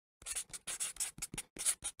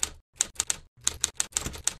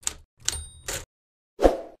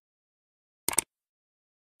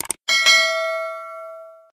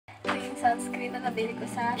sunscreen na nabili ko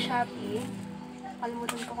sa Shopee.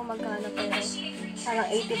 Kalimutan ko kung magkano, pero parang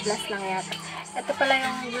 80 plus lang yata. Ito pala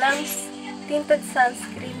yung tinted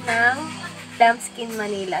sunscreen ng Glamskin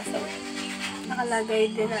Manila. So,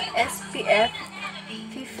 nakalagay din na SPF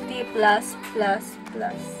 50+++.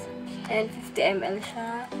 And 50 ml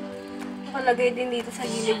siya. Nakalagay din dito sa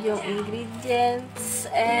gilid yung ingredients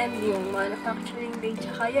and yung manufacturing date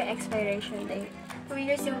tsaka yung expiration date. 2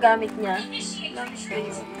 years yung gamit niya.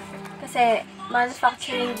 Kasi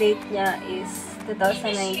manufacturing date niya is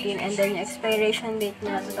 2019 and then yung expiration date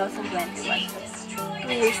niya 2021.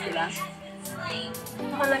 2 years, diba?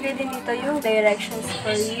 Nakalagay din dito yung directions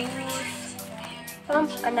for use.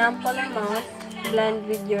 Pump an ample amount, blend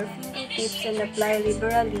with your fingertips and apply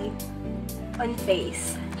liberally on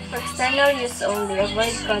face. For external use only,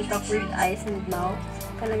 avoid contact with eyes and mouth.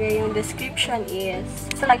 Nakalagay yung description is,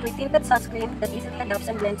 it's a lightweight tinted sunscreen that easily adapts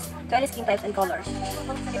and blends to any skin types and colors.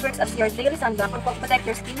 It works as your daily sunblock to protect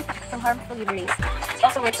your skin from harmful UV rays. It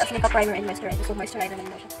also works as makeup primer and moisturizer, so moisturizer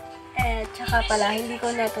naman siya. Eh, tsaka pala, hindi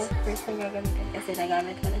ko na ito first time gagamitin kasi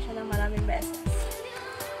nagamit ko na siya ng maraming beses.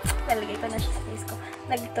 Nalagay ko na siya sa face ko.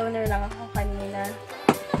 Nag-toner lang ako kanina.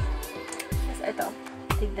 Tapos ito,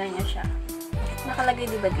 tignan niya siya. Nakalagay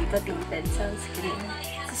diba dito, tinted sunscreen.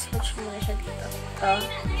 Switch mo na siya dito. Ito.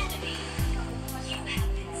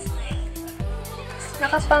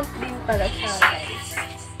 Naka-pump din pala siya, guys.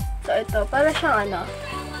 So, ito. Para siyang ano.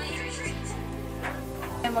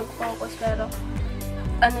 Ay, mag-focus, pero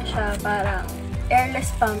ano siya, parang airless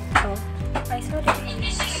pump to. Ay, sorry.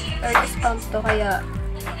 Airless pump to, kaya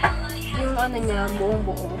yung ano niya,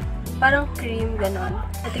 buong-buo. Parang cream, ganon.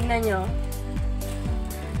 Tingnan nyo.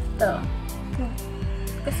 Ito.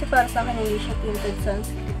 Kasi para sa akin, hindi siya tinted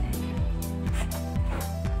sunscreen.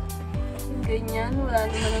 Ganyan, wala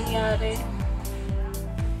naman nangyari.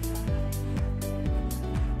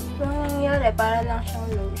 Walang nangyari, para lang siyang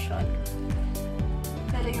lotion.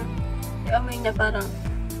 Pero yung amoy niya parang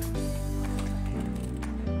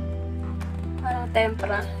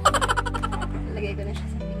tempra. Lagay ko na siya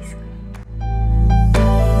sa face ko.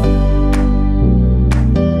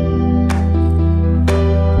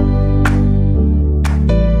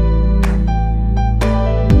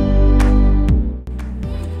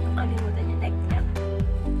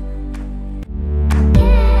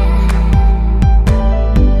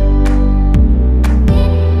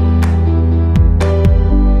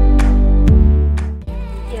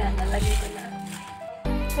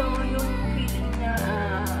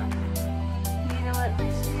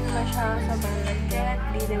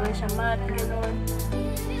 Hindi naman siya matte, gano'n.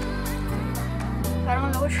 Parang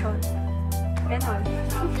lotion. Gano'n.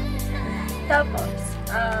 Tapos,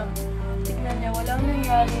 tignan niya, walang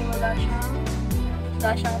nangyari, wala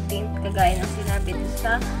siyang tint, kagaya ng sinabi din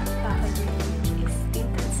sa packaging, which is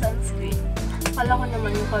tinted sunscreen. Akala ko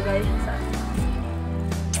naman yung kagaya siya sa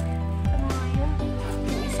ano nga yun?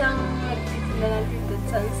 Yung isang nagtitinda ng tinted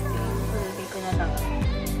sunscreen, nalagay ko na lang.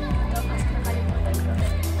 Tapos, nakalimutan ko.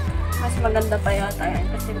 Mas maganda pa yata yan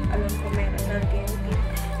kasi alam ko meron talaga yung tint.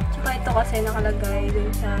 Tsaka ito kasi nakalagay dun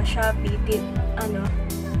sa Shopee,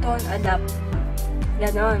 tone adapt.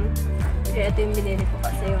 Ganon. Kaya ito yung binili ko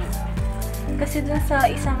kasi dun sa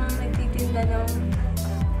isang nagtitinda ng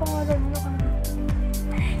pangalan mo ka.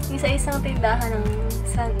 Yung sa isang tindahan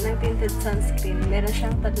ng tinted sunscreen, meron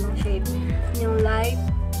siyang 3 shade. Yung light,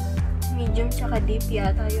 medium, tsaka deep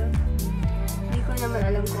yata yun. Hindi ko naman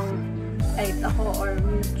alam kung light ako or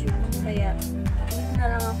medium. Kaya, dito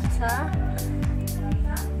na lang ako sa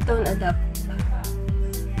tone adapt.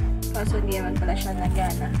 Kaso hindi naman pala siya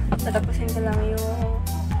nagana. Tatapusin ko lang yung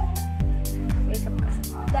makeup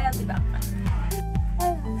kasi. Dahil diba?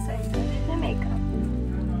 So, ito yung makeup.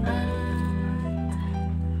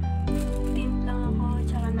 Tint lang ako,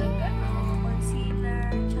 tsaka concealer,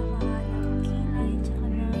 tsaka kilay, tsaka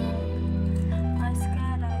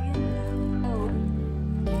mascara. Yun lang. Oh.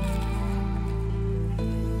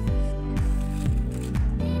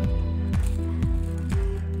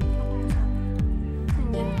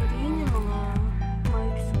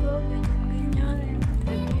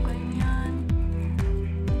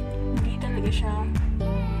 Siya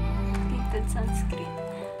tinted sunscreen.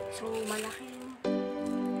 So, malaki.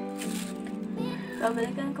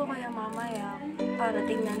 Babalikan ko kaya mamaya para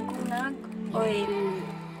tingnan kung nag-oil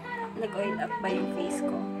up ba yung face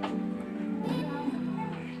ko.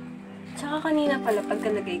 Tsaka kanina pala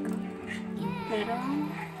pagkalagay ko,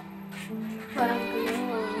 merong parang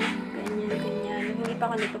ganyan. Hindi pa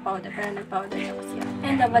ako nagpa-powder, pero nag-powder ako siya.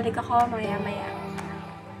 And babalik ako maya-maya.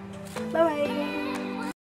 Bye-bye!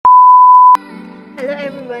 Hello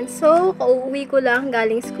everyone! So, kauwi ko lang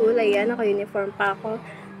galing school. Ayan, naka-uniform pa ako.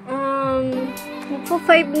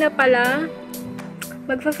 magfa-5 na pala.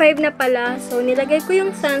 Magfa-5 na pala. So, nilagay ko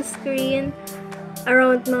yung sunscreen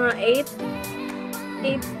around mga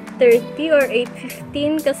 8:30 or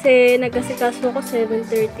 8:15 kasi nag-asikaso ko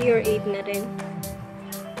 7:30 or 8 na rin.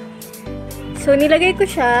 So, nilagay ko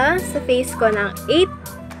siya sa face ko ng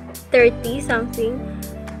 8:30 something.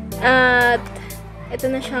 At, ito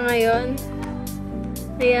na siya ngayon.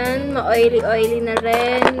 Ayan, ma-oily-oily na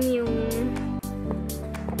rin yung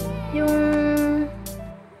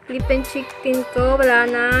lip and cheek tint ko. Wala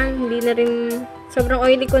na. Hindi na rin, sobrang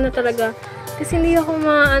oily ko na talaga. Kasi hindi ako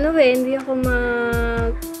hindi ako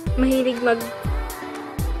mahilig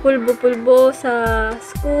pulbo-pulbo sa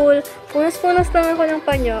school. Punas-punas lang ako ng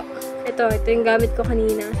panyo. Ito yung gamit ko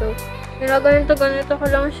kanina. So, ganito ko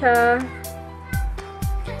lang siya.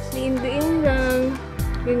 Diin-diin lang.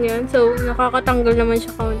 Ganyan. So, nakakatanggal naman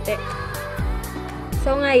siya kaunti.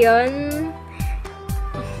 So, ngayon,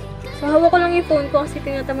 hawak ko lang yung phone ko kasi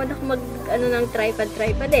tinatamad ako ng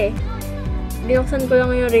tripod eh. Binuksan ko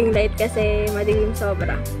lang yung ring light kasi madilim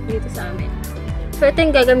sobra dito sa amin. So, ito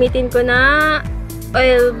yung gagamitin ko na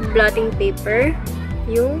oil blotting paper.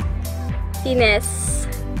 Yung Tines.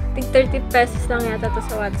 Tig 30 pesos lang yata to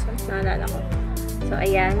sa Watsons, naalala ko. So,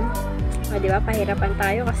 ayan. O, diba? Pahirapan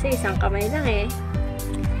tayo kasi isang kamay lang eh.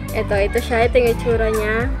 Ito siya. Ito yung itsura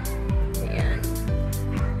niya. Ayan.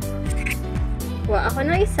 Kuha ako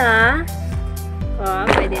ng isa. O,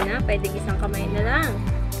 pwede na. Pwede isang kamay na lang.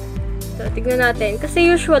 So, tignan natin. Kasi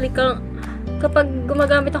usually, kapag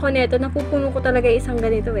gumagamit ako nito, napupuno ko talaga isang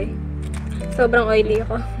ganito eh. Sobrang oily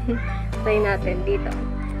ako. Try natin dito.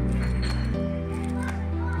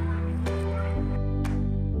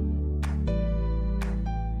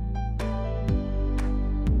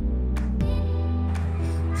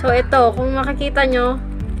 So, ito, kung makikita nyo,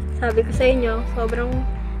 sabi ko sa inyo, sobrang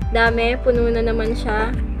dami. Puno na naman siya.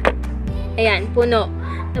 Ayan, puno.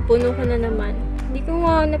 Napuno ko na naman. Hindi ko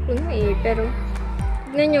nga napuno eh, pero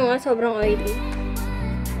tignan nyo nga, sobrang oily.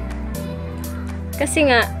 Kasi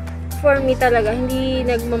nga, for me talaga, hindi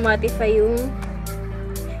nagmamatify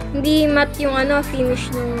hindi matte yung finish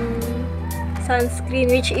ng sunscreen,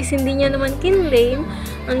 which is hindi niya naman kinlame.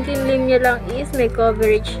 Ang kinlame niya lang is may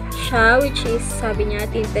coverage siya, which is, sabi niya,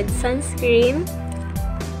 tinted sunscreen.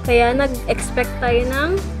 Kaya nag-expect tayo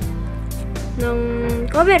ng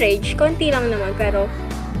coverage. Konti lang naman, pero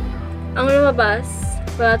ang lumabas,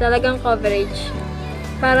 wala talagang coverage.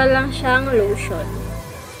 Para lang siyang lotion.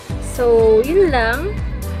 So, yun lang.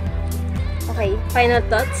 Okay, final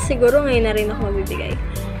thoughts. Siguro ngayon na rin ako magbibigay.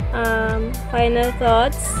 Final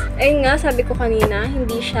thoughts. Ayun nga, sabi ko kanina,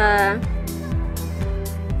 hindi siya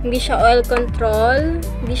oil control.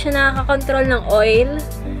 Hindi siya nakaka-control ng oil.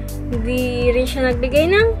 Hindi rin siya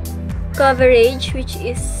nagbigay ng coverage, which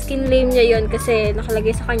is skin lame niya yon kasi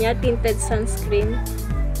nakalagay sa kanya tinted sunscreen.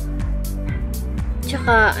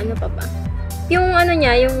 Tsaka, ano pa ba? Yung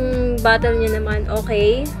niya, yung bottle niya naman,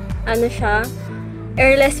 okay. Ano siya?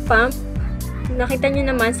 Airless pump. Nakita niyo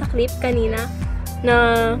naman sa clip kanina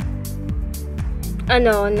na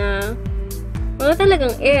wala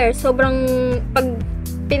talagang air. Sobrang, pag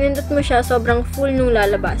pinindot mo siya, sobrang full nung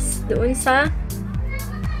lalabas doon sa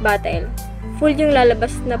bottle. Full yung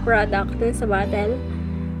lalabas na product doon sa bottle.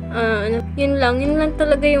 Yun lang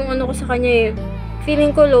talaga yung ko sa kanya eh.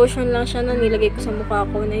 Feeling ko lotion lang siya na nilagay ko sa mukha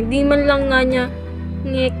ko na hindi man lang nga niya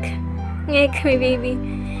ngek, my baby.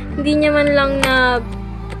 Hindi man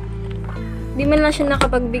lang siya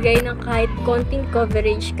nakapagbigay ng kahit konting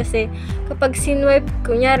coverage kasi kapag sinwipe,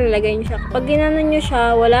 kunyari lagay niyo siya. Kapag ginanon niyo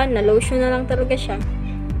siya, wala na, lotion na lang talaga siya.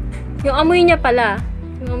 Yung amoy niya pala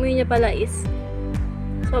is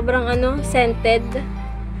sobrang scented.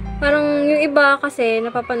 Parang yung iba kasi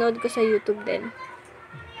napapanood ko sa YouTube din.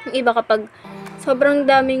 Yung iba kapag sobrang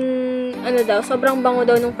daming sobrang bango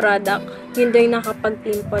daw ng product, yun daw yung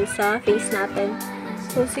nakapag-pimple sa face natin.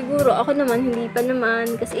 So siguro ako naman hindi pa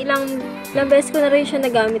naman kasi ilang beses ko na rin siya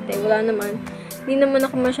nagamit eh. Wala naman. Hindi naman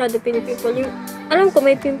ako masyado pinipimple. Yung alam ko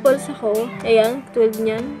may pimples ako. Ayan, tulad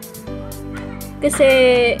niyan. Kasi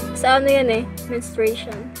sa yan eh,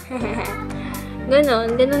 menstruation.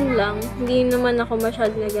 Ganon lang. Hindi naman ako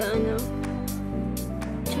masyado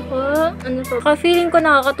Tsaka, feeling ko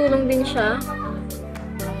nakakatulong din siya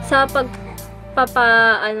sa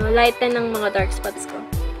lighten ng mga dark spots ko.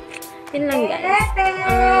 Yun lang, guys.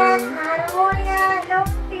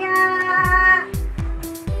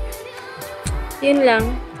 Yun lang.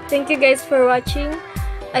 Thank you guys for watching.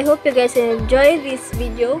 I hope you guys enjoy this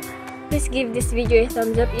video. Please give this video a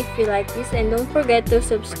thumbs up if you like this. And don't forget to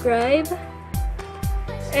subscribe.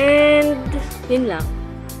 And, yun lang.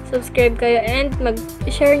 subscribe kayo, and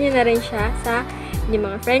mag-share nyo na rin siya sa inyong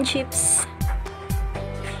mga friendships.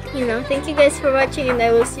 Thank you guys for watching, and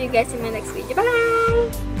I will see you guys in my next video.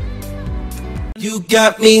 Bye! You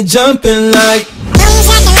got me jumping like